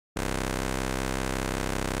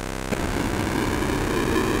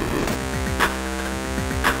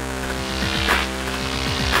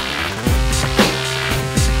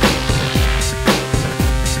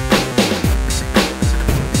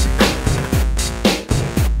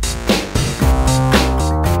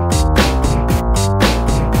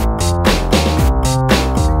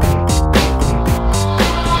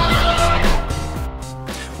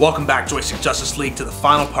Welcome back, Joystick Justice League, to the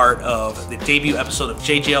final part of the debut episode of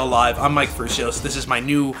JJL Live. I'm Mike Frucios. This is my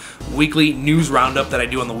new weekly news roundup that I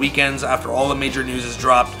do on the weekends after all the major news is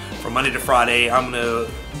dropped from Monday to Friday. I'm going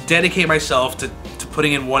to dedicate myself to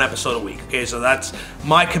putting in one episode a week. Okay, so that's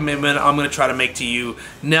my commitment I'm going to try to make to you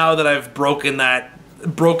now that I've broken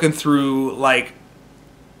through like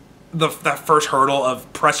that first hurdle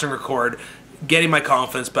of pressing record, getting my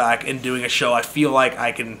confidence back, and doing a show. I feel like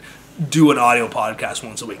I can do an audio podcast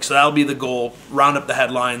once a week. So that'll be the goal. Round up the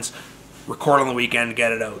headlines, record on the weekend,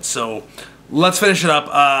 get it out. So let's finish it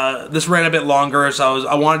up. This ran a bit longer, so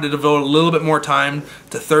I wanted to devote a little bit more time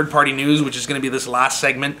to third-party news, which is going to be this last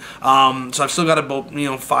segment. So I've still got about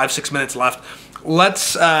 5-6 minutes left.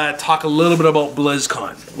 Let's talk a little bit about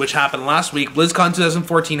BlizzCon, which happened last week. BlizzCon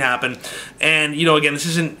 2014 happened, and again, this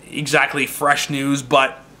isn't exactly fresh news,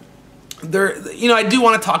 but I do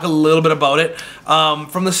want to talk a little bit about it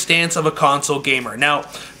from the stance of a console gamer. Now,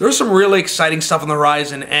 there's some really exciting stuff on the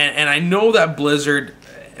horizon, and I know that Blizzard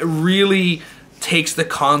really takes the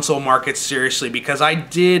console market seriously, because I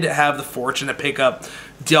did have the fortune to pick up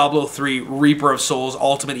Diablo 3 Reaper of Souls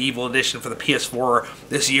Ultimate Evil Edition for the PS4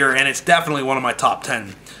 this year, and it's definitely one of my top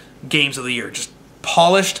 10 games of the year. Just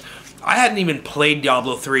polished. I hadn't even played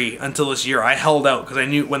Diablo 3 until this year. I held out because I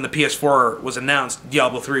knew when the PS4 was announced,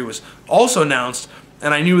 Diablo 3 was also announced,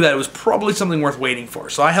 and I knew that it was probably something worth waiting for.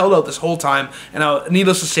 So I held out this whole time, and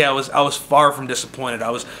needless to say, I was far from disappointed.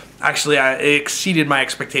 It exceeded my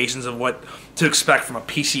expectations of what to expect from a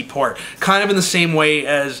PC port. Kind of in the same way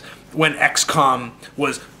as when XCOM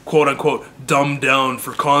was quote-unquote dumbed down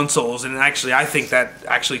for consoles, and actually I think that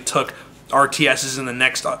actually took RTSs in the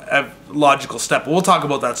next logical step. We'll talk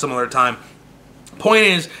about that some other time. Point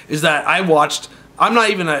is that I'm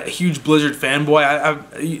not even a huge Blizzard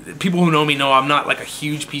fanboy. People who know me know I'm not like a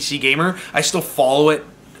huge PC gamer. I still follow it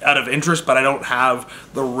out of interest, but I don't have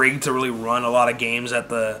the rig to really run a lot of games at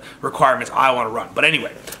the requirements I want to run. But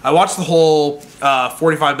anyway, I watched the whole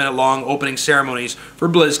 45-minute long opening ceremonies for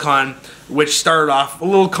BlizzCon, which started off a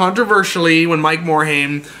little controversially when Mike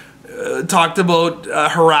Morhaime talked about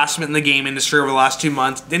harassment in the game industry over the last 2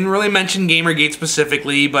 months. Didn't really mention Gamergate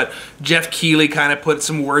specifically, but Jeff Keighley kind of put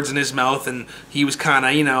some words in his mouth, and he was kind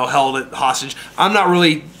of, held it hostage. I'm not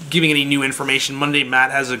really giving any new information. Monday Matt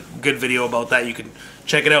has a good video about that. You can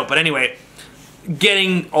check it out. But anyway,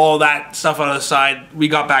 getting all that stuff out of the side, we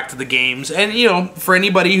got back to the games. And, for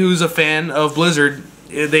anybody who's a fan of Blizzard,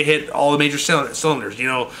 they hit all the major cylinders,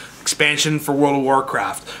 expansion for World of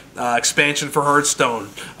Warcraft, expansion for Hearthstone,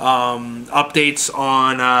 updates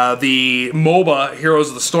on the MOBA Heroes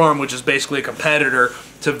of the Storm, which is basically a competitor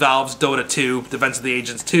to Valve's Dota 2, Defense of the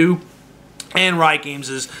Agents 2, and Riot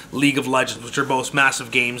Games' League of Legends, which are both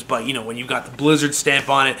massive games, but when you've got the Blizzard stamp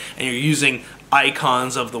on it and you're using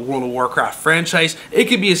icons of the World of Warcraft franchise, it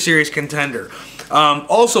could be a serious contender.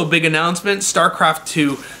 Also, big announcement, StarCraft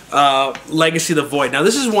 2 Legacy of the Void. Now,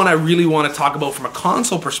 this is one I really want to talk about from a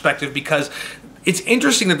console perspective, because it's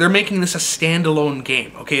interesting that they're making this a standalone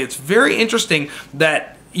game. Okay, it's very interesting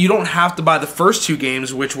that you don't have to buy the first two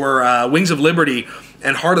games, which were Wings of Liberty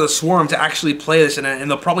and Heart of the Swarm, to actually play this, and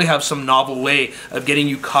they'll probably have some novel way of getting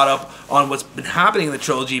you caught up on what's been happening in the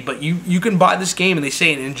trilogy, but you can buy this game, and they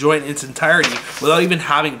say, and enjoy it in its entirety without even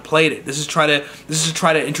having played it. This is to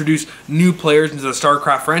try to introduce new players into the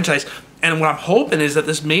StarCraft franchise, and what I'm hoping is that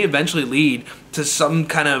this may eventually lead to some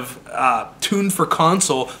kind of tuned for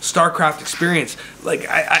console StarCraft experience. Like,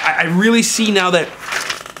 I really see now that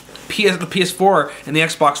the PS4 and the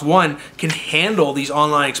Xbox One can handle these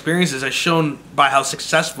online experiences, as shown by how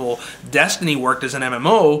successful Destiny worked as an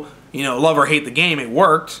MMO. Love or hate the game, it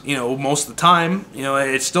worked, most of the time.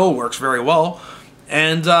 It still works very well.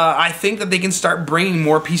 And I think that they can start bringing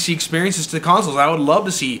more PC experiences to the consoles. I would love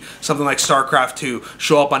to see something like StarCraft 2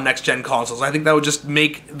 show up on next-gen consoles. I think that would just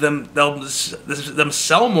make them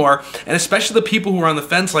sell more, and especially the people who are on the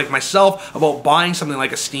fence like myself about buying something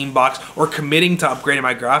like a Steam box or committing to upgrading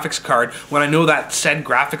my graphics card when I know that said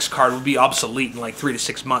graphics card would be obsolete in like 3 to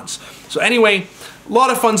 6 months. So anyway, a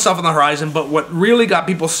lot of fun stuff on the horizon, but what really got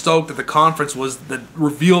people stoked at the conference was the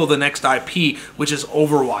reveal of the next IP, which is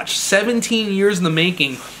Overwatch. 17 years in the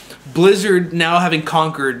making. Blizzard, now having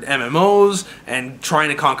conquered MMOs and trying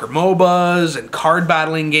to conquer MOBAs and card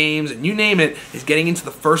battling games and you name it, is getting into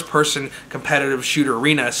the first-person competitive shooter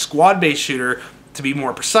arena, a squad-based shooter, to be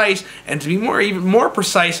more precise, and to be even more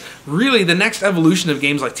precise, really the next evolution of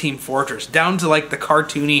games like Team Fortress, down to like the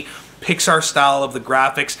cartoony Pixar style of the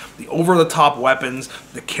graphics, the over-the-top weapons,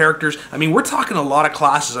 the characters. I mean, we're talking a lot of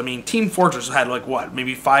classes. I mean, Team Fortress had like, what,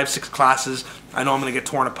 maybe 5-6 classes. I know I'm going to get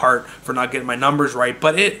torn apart for not getting my numbers right,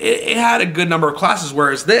 but it had a good number of classes,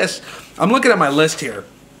 whereas this, I'm looking at my list here.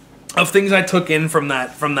 of things I took in from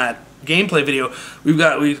that gameplay video. We've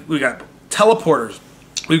got teleporters,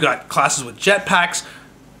 we've got classes with jetpacks,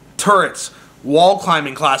 turrets, wall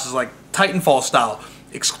climbing classes like Titanfall style,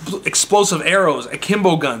 explosive arrows,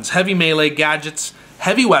 akimbo guns, heavy melee gadgets,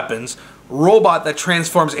 heavy weapons, robot that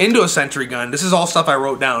transforms into a sentry gun. This is all stuff I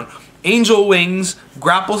wrote down. Angel wings,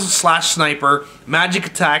 grapple slash sniper, magic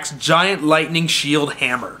attacks, giant lightning shield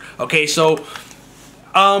hammer. Okay, so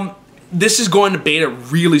this is going to beta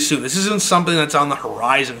really soon. This isn't something that's on the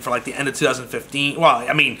horizon for like the end of 2015. Well,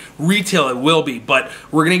 I mean, retail it will be, but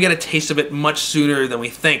we're going to get a taste of it much sooner than we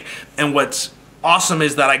think. And what's awesome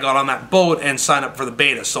is that I got on that boat and signed up for the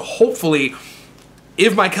beta. So hopefully,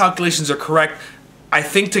 if my calculations are correct, I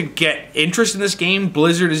think to get interest in this game,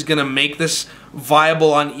 Blizzard is going to make this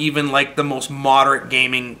viable on even like the most moderate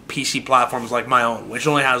gaming PC platforms like my own, which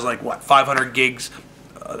only has like, what, 500 gigs,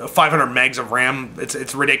 500 megs of RAM.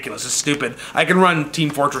 It's ridiculous. It's stupid. I can run Team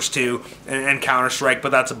Fortress 2 and Counter-Strike, but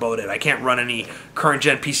that's about it. I can't run any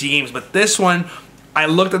current-gen PC games. But this one, I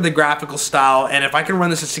looked at the graphical style, and if I can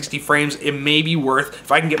run this at 60 frames, it may be worth, if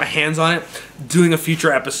I can get my hands on it, doing a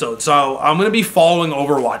future episode. So I'm going to be following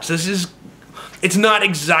Overwatch. It's not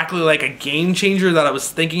exactly like a game changer that I was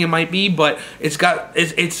thinking it might be, but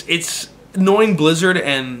it's knowing Blizzard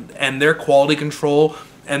and their quality control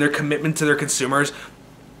and their commitment to their consumers.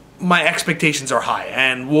 My expectations are high,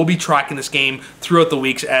 and we'll be tracking this game throughout the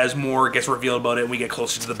weeks as more gets revealed about it and we get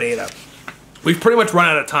closer to the beta. We've pretty much run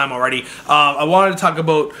out of time already. I wanted to talk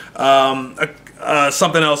about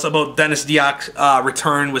something else about Dennis Diak's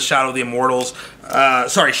return with Shadow of the Immortals.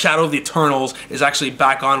 Shadow of the Eternals is actually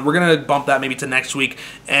back on. We're going to bump that maybe to next week.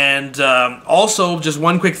 And also, just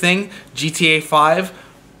one quick thing, GTA 5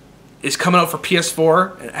 is coming out for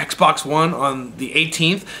PS4 and Xbox One on the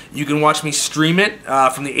 18th. You can watch me stream it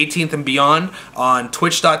from the 18th and beyond on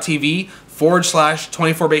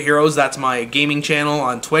twitch.tv/24bit heroes. That's my gaming channel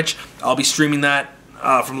on Twitch. I'll be streaming that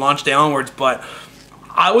from launch day onwards. But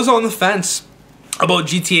I was on the fence about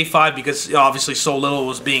GTA 5 because obviously so little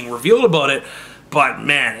was being revealed about it. But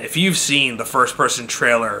man, if you've seen the first-person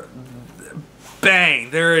trailer, bang,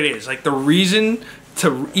 there it is. Like the reason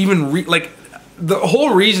to even the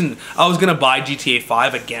whole reason I was gonna buy GTA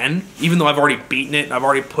 5 again, even though I've already beaten it and I've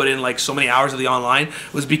already put in like so many hours of the online,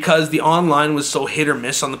 was because the online was so hit or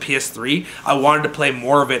miss on the PS3. I wanted to play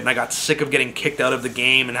more of it, and I got sick of getting kicked out of the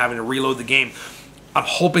game and having to reload the game. I'm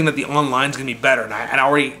hoping that the online's gonna be better, and I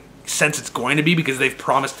already sense it's going to be because they've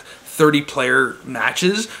promised 30-player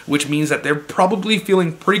matches, which means that they're probably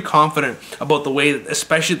feeling pretty confident about the way that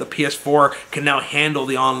especially the PS4 can now handle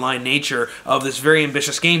the online nature of this very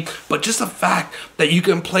ambitious game. But just the fact that you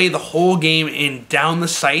can play the whole game in down the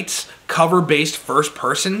sights, cover-based first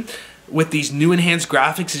person with these new enhanced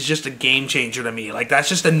graphics is just a game changer to me. Like, that's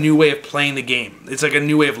just a new way of playing the game. It's like a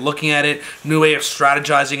new way of looking at it, new way of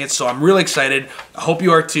strategizing it. So I'm really excited. I hope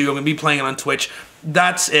you are too. I'm going to be playing it on Twitch.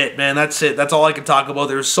 That's it, man. That's it. That's all I can talk about.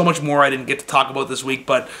 There's so much more I didn't get to talk about this week,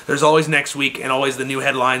 but there's always next week and always the new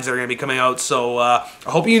headlines that are going to be coming out. So I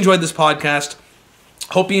hope you enjoyed this podcast.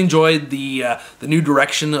 Hope you enjoyed the new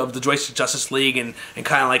direction of the Joystick Justice League and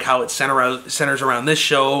kind of like how it centers around this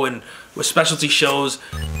show and with specialty shows.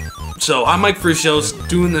 So I'm Mike Frucios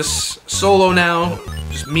doing this solo now.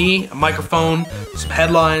 Just me, a microphone, some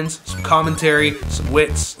headlines, some commentary, some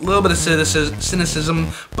wits, a little bit of cynicism,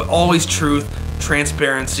 but always truth,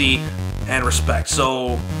 transparency, and respect.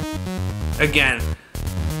 So, again,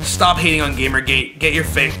 stop hating on Gamergate. Get your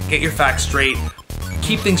facts straight.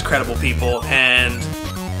 Keep things credible, people, and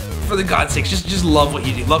for the God's sakes, just love what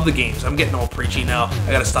you do. Love the games. I'm getting all preachy now.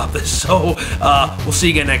 I gotta stop this. So, we'll see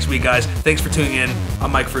you again next week, guys. Thanks for tuning in.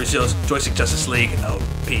 I'm Mike Frucios, Joystick Justice League. Out.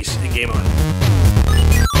 Peace and game on.